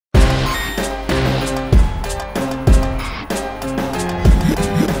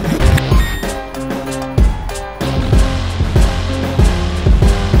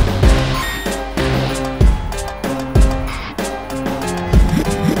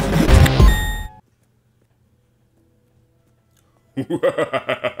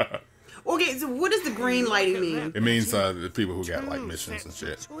Okay, so what does the green lighting mean? It means the people who got like missions and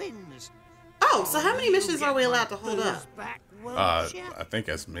shit. Oh, so how many missions are we allowed to hold up? I think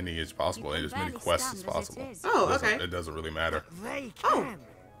as many as possible and as many quests as possible. Oh, okay. It doesn't really matter. Oh,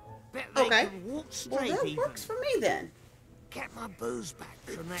 okay. Well, that works for me then. Get my booze back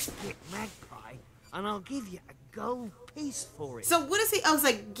from that git magpie, and I'll give you a gold piece for it. So what is he? I was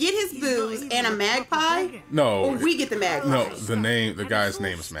like, get his booze and a magpie? No. Or we get the magpie? No, the guy's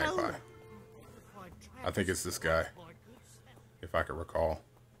name is Magpie. I think it's this guy, if I can recall.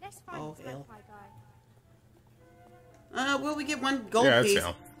 Oh, hell. Will we get one gold piece? It's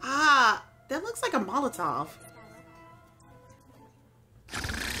him. Ah, that looks like a Molotov.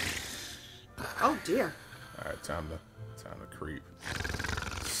 Oh dear. All right, time to creep.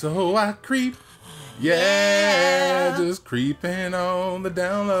 So I creep, yeah, just creeping on the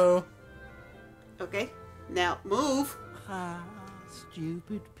down low. Okay, now move. Ah,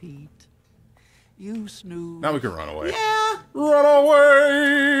 stupid Pete. You snooze. Now we can run away. Yeah. Run away.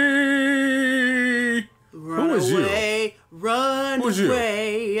 Who is you? Run Who's you?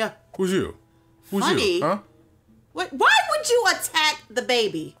 away. Who's you? Who's Funny. you? Huh? What? Why would you attack the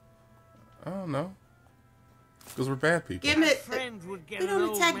baby? I don't know. Because we're bad people. Give it. We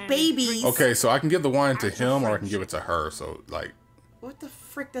don't attack babies. Okay, so I can give the wine to him or I can give it to her. So, like. What the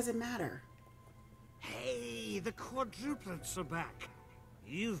frick does it matter? Hey, the quadruplets are back.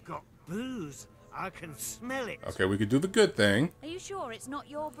 You've got booze. I can smell it. Okay, we could do the good thing. Are you sure it's not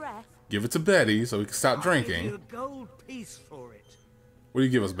your breath? Give it to Betty so we can stop drinking. I'll give you a gold piece for it. What do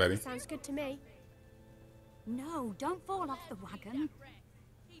you give us, Betty? Sounds good to me. No, don't fall off the wagon.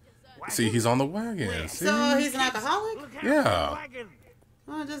 See, he's on the wagon. See? So he's an alcoholic? Yeah.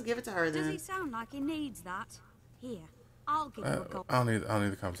 Well, just give it to her then. Does he sound like he needs that? Here, I'll give you a gold. I don't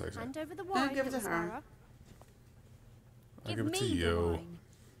need the conversation. Hand over the wine. give it to her. I'll give it to you.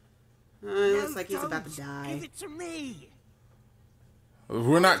 It looks like he's about to die. Give it to me.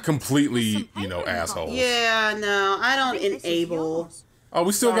 We're not completely, assholes. Yeah, no, I don't enable. Oh,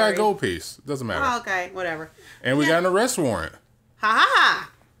 we still got a gold piece. Doesn't matter. Oh, okay, whatever. And we got an arrest warrant. Ha ha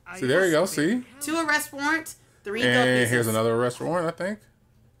ha! See, there you go. See? 2 arrest warrants, 3 gold And pieces. here's another arrest warrant, I think.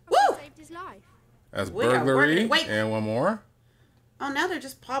 Woo! Saved his life. That's We are burglary. working- wait. And one more. Oh, now they're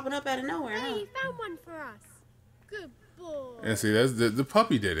just popping up out of nowhere. Huh? Hey, you found one for us. Good boy. And see, that's the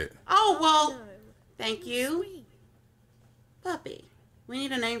puppy did it. Oh, well, No. thank you. Sweet. Puppy. We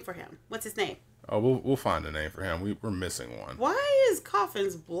need a name for him. What's his name? Oh, we'll find a name for him. We're missing one. Why is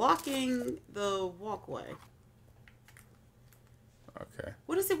coffins blocking the walkway? Okay.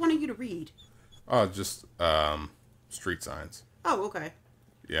 What does it want you to read? Oh, just street signs. Oh, okay.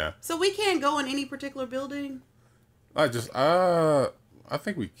 Yeah. So we can't go in any particular building? I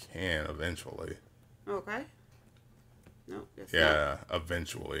think we can eventually. Okay. No, guess Yeah,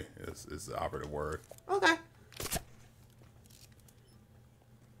 eventually is the operative word. not. Okay.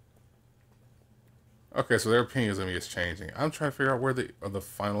 Okay, so their opinions of me is changing. I'm trying to figure out where the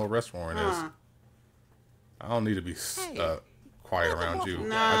final arrest warrant is. I don't need to be quiet around you.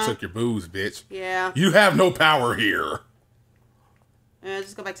 Nah. I took your booze, bitch. Yeah. You have no power here. Yeah,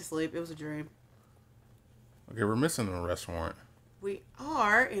 just go back to sleep. It was a dream. Okay, we're missing an arrest warrant. We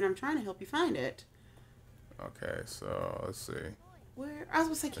are, and I'm trying to help you find it. Okay, so let's see. Where? I was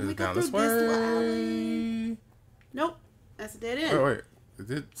gonna say, can Is we it go down through this this little alley? way? Nope. That's a dead end. Wait.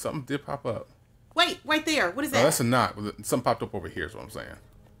 Something did pop up. Wait, right there. What is that? Oh, that's a knot. Something popped up over here is what I'm saying.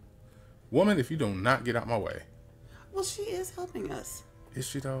 Woman, if you do not get out my way. Well, she is helping us. Is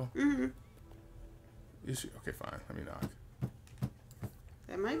she, though? Mm-hmm. Is she? Okay, fine. Let me knock.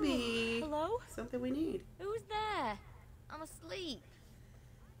 That might be Hello? something we need. Who's there? I'm asleep.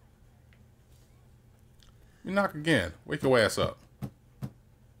 Let me knock again. Wake your ass up.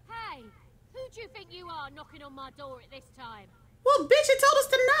 Hey, who do you think you are knocking on my door at this time? Well, bitch, you told us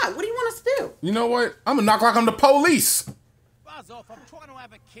to knock. What do you want us to do? You know what? I'm gonna knock like I'm the police. Buzz off, I'm trying to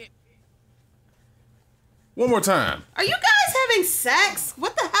have a kip. One more time. Are you guys having sex?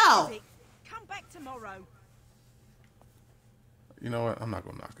 What the hell? Come back tomorrow. You know what? I'm not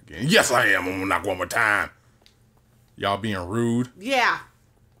gonna knock again. Yes, I am. I'm gonna knock one more time. Y'all being rude. Yeah.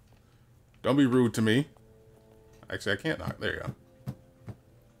 Don't be rude to me. Actually, I can't knock. There you go.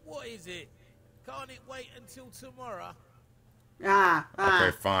 What is it? Can't it wait until tomorrow?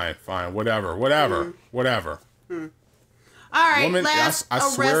 Okay, fine. Whatever. All right, Woman, last I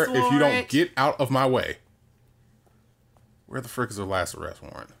arrest swear, warrant. if you don't get out of my way. Where the frick is the last arrest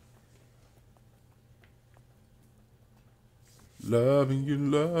warrant? Loving you,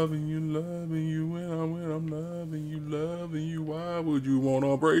 when I'm loving you, why would you want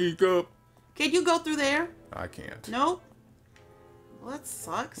to break up? Can you go through there? I can't. Nope. Well, that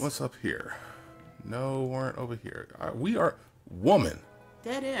sucks. What's up here? No, weren't over here. We are woman.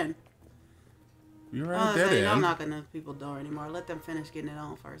 Dead end. You're at a dead end. I'm not knocking on people's door anymore. Let them finish getting it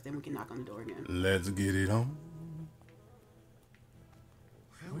on first, then we can knock on the door again. Let's get it on.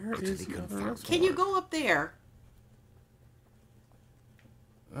 Where is the other restaurant? Can you go up there?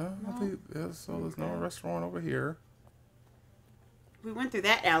 I think so. There's no restaurant over here. We went through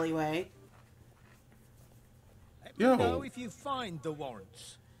that alleyway. Let me know if you find the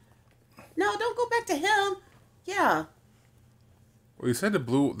warrants. No, don't go back to him. Yeah. Well, you said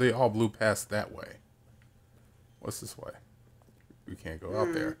they all blew past that way. What's this way? We can't go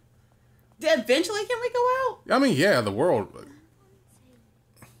out there. Eventually, can we go out? I mean, yeah, the world.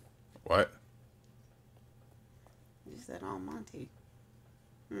 What? You said, "Oh, Monty."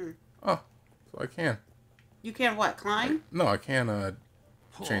 Oh, so I can. You can what? Climb? No, I can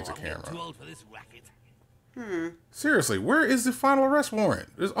change the I'm camera. too old for this racket. Seriously, where is the final arrest warrant?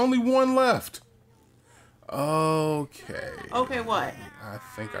 There's only one left. Okay. Okay, what? I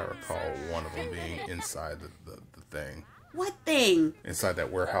think I recall one of them being inside the thing. What thing? Inside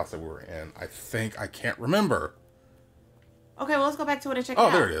that warehouse that we were in. I can't remember. Okay, well, let's go back to it and check it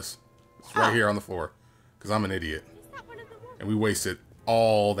out. Oh, there it is. It's right here on the floor. Because I'm an idiot. And we wasted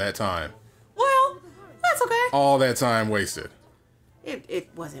all that time. Well, that's okay. All that time wasted. It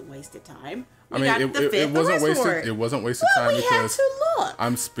wasn't wasted time. I mean, it wasn't wasted. It wasn't wasted time we because had to look.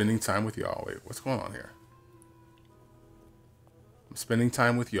 I'm spending time with y'all. Wait, what's going on here? I'm spending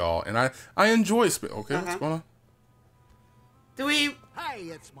time with y'all, and I enjoy okay, what's going on? Do we? Hey,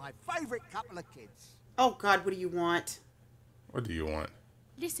 it's my favorite couple of kids. Oh God, what do you want? What do you want?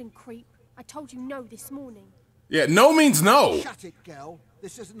 Listen, creep. I told you no this morning. Yeah, no means no. Shut it, girl.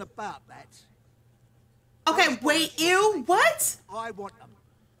 This isn't about that. Okay, wait, ew, what? I want them.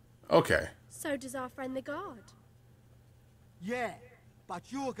 Okay. So does our friend the guard. Yeah, but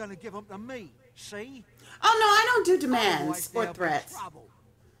you're going to give them to me, see? Oh no, I don't do Otherwise, demands or there'll be threats. trouble.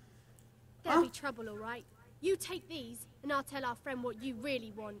 There'll be trouble, all right. You take these, and I'll tell our friend what you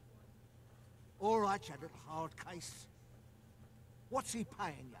really want. All right, you little hard case. What's he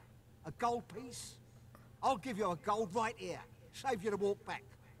paying you? A gold piece? I'll give you a gold right here. Save you to walk back.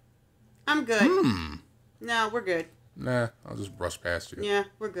 I'm good. No, we're good. Nah, I'll just brush past you. Yeah,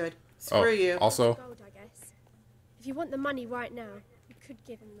 we're good. Screw you. Also, Gold, I guess. If you want the money right now, you could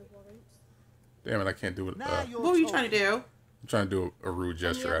give him the warrants. damn it, I can't do it. Now you're What were you trying to do? I'm trying to do a rude On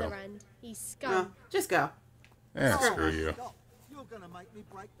gesture the at other him. end, he's No, scum. just go. Yeah, screw you. Stop. You're going to make me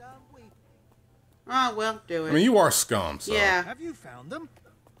break down weep. Oh well, do it. I mean, you are scum, so. Yeah. Have you found them?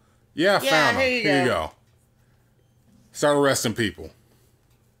 Yeah, I Yeah, found him. here you go. Start arresting people.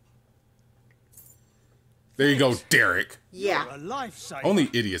 There you go, Derek. Yeah. You're a lifesaver. Only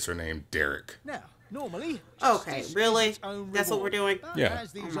idiots are named Derek. Now, normally... Okay, justice really? is its own That's what we're reward. doing? But Yeah.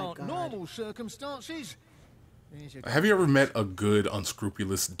 as these Oh my aren't God. normal circumstances... there's your Have you ever met a good,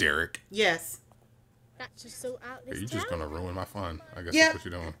 unscrupulous Derek? Yes. That should sort out this You're just gonna ruin my fun. I guess Yep. that's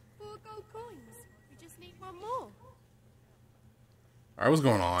what you're doing. 4 gold coins. We just need one more. All right, what's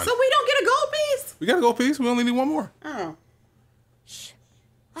going on? So we don't get a gold piece? We got a gold piece. We only need one more. Oh. Shh.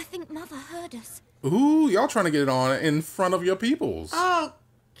 I think Mother heard us. Ooh, y'all trying to get it on in front of your peoples. Okay.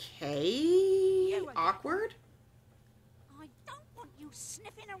 Awkward. I don't want you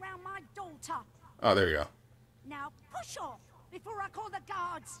sniffing around my daughter. Oh, there you go. Now push off before I call the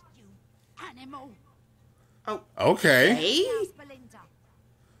guards, you animal. Oh. Okay. Hey. How's Belinda?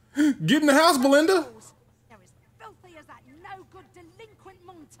 Get in the house, Belinda. They're as filthy as that no-good delinquent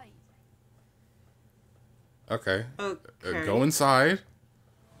Monty. Okay. Okay. Go inside.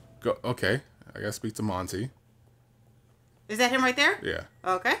 Go. Okay. I gotta speak to Monty. Is that him right there? Yeah.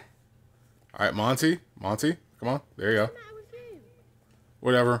 Okay. All right, Monty. Monty, come on. There you go.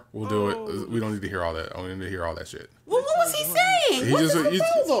 Whatever. We'll do it. We don't need to hear all that. I don't need to hear all that shit. Well, what was he saying? He What's just the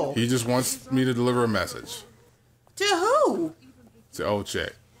proposal? he just wants me to deliver a message To who? to old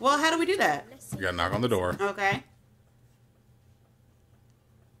chick. Well, how do we do that? You gotta knock on the door. Okay.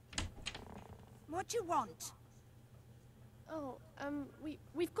 What do you want? Oh,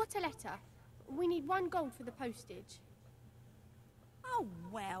 we've got a letter. We need 1 gold for the postage. Oh,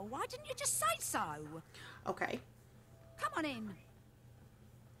 well, why didn't you just say so? Okay. Come on in.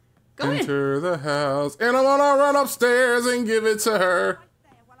 Go in. Enter the house, and I'm gonna run upstairs and give it to her Right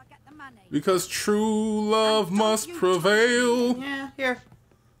there while I get the money. because true love must prevail. Yeah, here.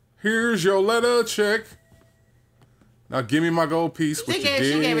 Here's your letter check. Now give me my gold piece. What She you gave,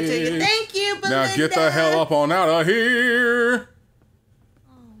 did. she gave it to you. Thank you, Belinda. Now get the hell up on out of here,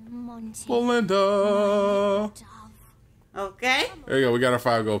 Oh, Monty. Belinda. Dove. Okay. There you go. We got our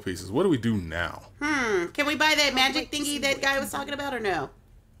 5 gold pieces. What do we do now? Can we buy that magic thingy that guy was talking about or no?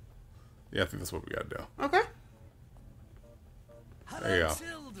 Yeah, I think that's what we gotta do. Okay. There you go.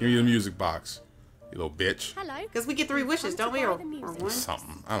 Give me the music box, you little bitch. Hello. Because we get 3 wishes, don't we? Or 1?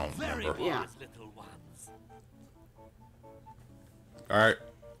 Something. I don't remember. Yeah. Alright.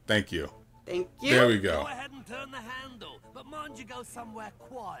 Thank you. Thank you. There we go. Go ahead and turn the handle, but mind you go somewhere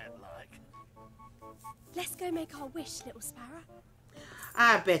quiet like. Let's go make our wish, little sparrow.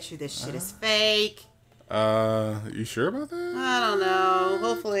 I bet you this shit is fake. You sure about that? I don't know.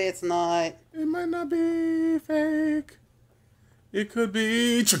 Hopefully it's not. It might not be fake. It could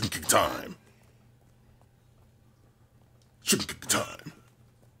be chicken kick time. Chicken kick time.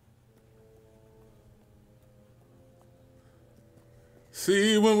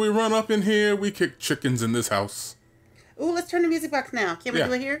 See, when we run up in here, we kick chickens in this house. Ooh, let's turn the music box now. Can we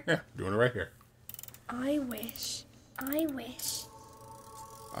do it here? Yeah, doing it right here. I wish. I wish.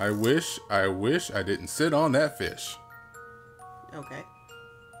 I wish I didn't sit on that fish. Okay.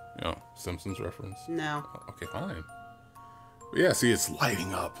 You know, Simpsons reference. No. Okay, fine. But yeah, see, it's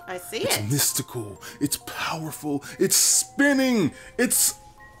lighting up. I see It's it. mystical. It's powerful. It's spinning. It's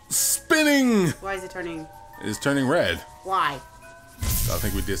spinning. Why is it turning? It's turning red. Why? I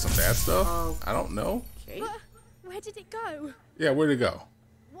think we did some bad stuff. Oh. I don't know. Okay. But where did it go? Yeah, where'd it go?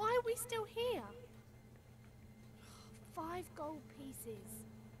 Why are we still here? 5 gold pieces.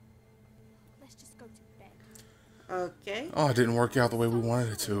 Let's just go to bed. Okay. Oh, it didn't work out the way we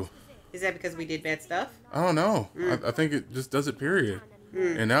wanted it to. Is that because we did bad stuff? I don't know. I think it just does it, period.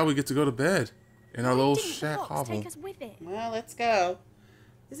 And now we get to go to bed in our little shack hovel. Take us with it. Well, let's go.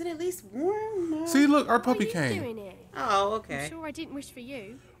 Is it at least warm? No. See, look, our puppy What are you came. doing here? Oh, I'm okay. sure I didn't wish for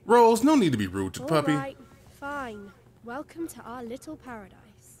you. Rose, no need to be rude to the puppy. All right, fine. Welcome to our little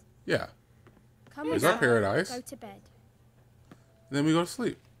paradise. Yeah. Come Here's on, our paradise. Go to bed. Then we go to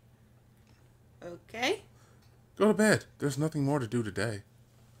sleep. Okay. Go to bed. There's nothing more to do today.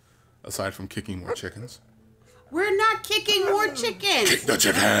 Aside from kicking more chickens. We're not kicking more chickens. Kick the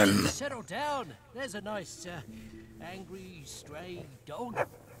chicken! Settle down. There's a nice, angry, stray dog.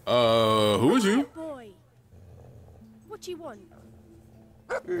 Who is you? Boy, what do you want?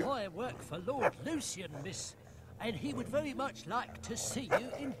 I work for Lord Lucian, miss, and he would very much like to see you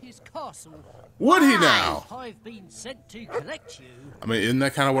in his castle. Would he now? I've been sent to collect you. I mean, isn't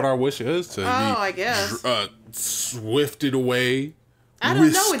that kind of what our wish is? To be I guess. swifted away. I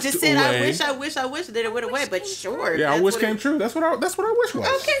don't know. It whisked just said, away. I wish, and then it went away. But sure. Yeah, our that's wish what it- came true. That's what our wish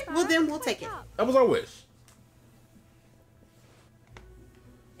was. Okay. Well, then we'll take it. That was our wish.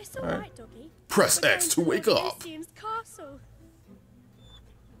 It's all right, doggy. Press We're X going to wake Lord up. Lucian's castle.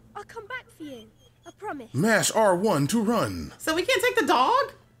 I'll come back for you. I promise. Mash R1 to run. So we can't take the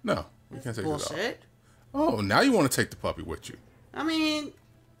dog? No, we can't take it off. Bullshit. Oh, now you want to take the puppy with you. I mean,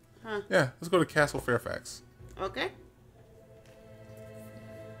 Yeah, let's go to Castle Fairfax. okay.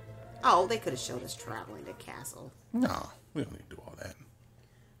 Oh, they could have showed us traveling to castle. No, we don't need to do all that.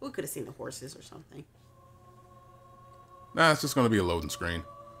 We could have seen the horses or something. Nah, it's just going to be a loading screen.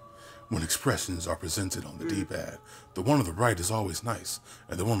 When expressions are presented on the D-pad, the one on the right is always nice,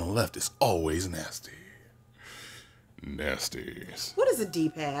 and the one on the left is always nasty. Nasties. What is a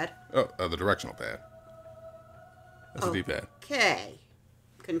D-pad? Oh, the directional pad. That's a D-pad. Okay.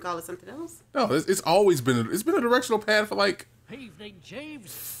 Couldn't call it something else? No, it's always been it's been a directional pad for like Evening,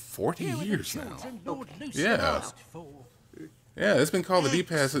 Jeeves. 40 Here are the years now. children Lord Lucian Yeah. asked for. Yeah, it's been called the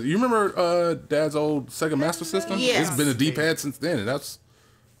D-pad. So, you remember Dad's old Sega Master System? Yes. It's been a D-pad since then, and that's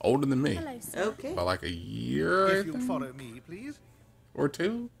older than me. Hello, sir. Okay. By like a year, I If you'll think, follow me, please. or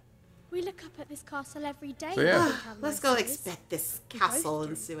two. We look up at this castle every day. So, yeah. Look how Let's nice go it is. inspect this castle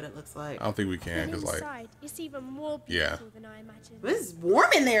and see what it looks like. I don't think we can, And because like, inside, it's even more Yeah. beautiful than I imagined. It's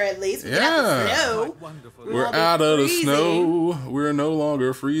warm in there at least. We get out the Yeah. snow. Quite wonderful. we're all out of the freezing. snow. We're no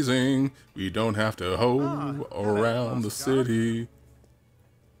longer freezing. We don't have to hoe hello, around the Master Guard. city.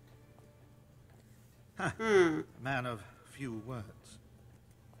 A man of few words.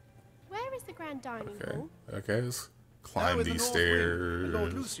 Where is the grand dining Okay, hall? okay, let's Now climb in the these North Wing, and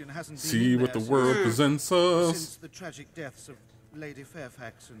Lord stairs. Lucian hasn't been See in what the there world presents us. since the tragic deaths of Lady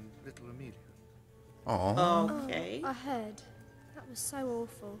Fairfax and little Amelia. Aw. Okay. I heard. That was so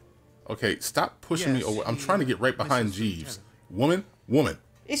awful. Okay, stop pushing me Yes, away. I'm he trying to get right behind misses Jeeves. them Woman.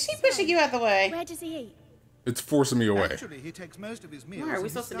 Is she pushing you out the way? Where does he eat? It's forcing me away. Actually, he takes most of his meals. Why, are in we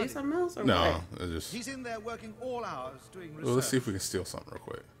his supposed to do study. something else? Or No, what? it's just. He's in there working all hours doing research. Well, let's see if we can steal something real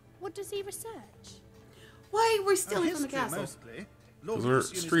quick. What does he research? Why are we Oh, stealing from the history castle? mostly. Lord 'Cause we're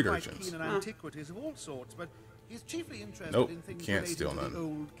Lucian is street quite urchins. keen on antiquities of all sorts, but he's chiefly interested Nope, in things can't related steal to the none.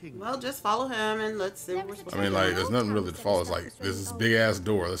 old kingdom. Well, just follow him and let's see what There we're was a supposed I to mean, do. like, there's nothing really to follow. It's like, there's this big ass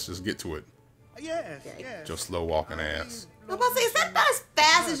door. Let's just get to it. Yes, Okay. yes. Just slow walking ass. I'm about to say, is that about as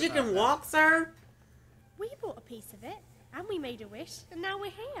fast as you can walk, sir? We bought a piece of it, and we made a wish, and now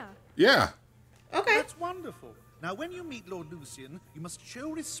we're here. Yeah. Okay. That's wonderful. Now, when you meet Lord Lucian, you must show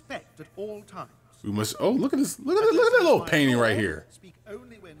respect at all times. We must. Oh, look at this. Look at that little painting right here. Speak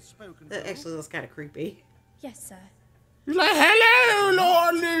only when spoken That to. actually looks kind of creepy. Yes, sir. He's like, hello,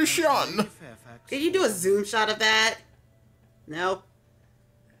 Lord Lucian. Fairfax. Can you do a zoom shot of that? No.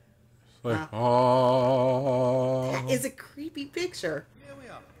 Like, oh. That is a creepy picture. Here we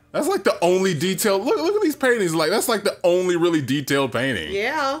are. That's like the only detailed. Look at these paintings. Like that's like the only really detailed painting.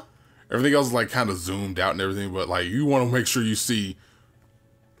 Yeah. Everything else is like kind of zoomed out and everything, but like you want to make sure you see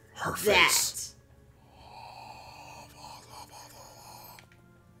her face.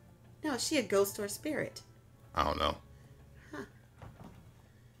 No, is she a ghost or a spirit? I don't know.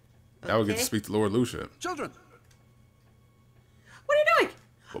 Now we get to Okay. speak to Lord Lucian. Children, What are you doing?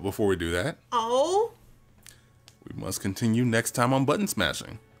 But before we do that, Oh. we must continue next time on Button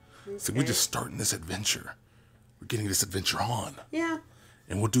Smashing. So we're Okay. just starting this adventure. We're getting this adventure on. Yeah.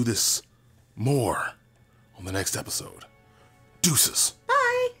 And we'll do this more on the next episode. Deuces.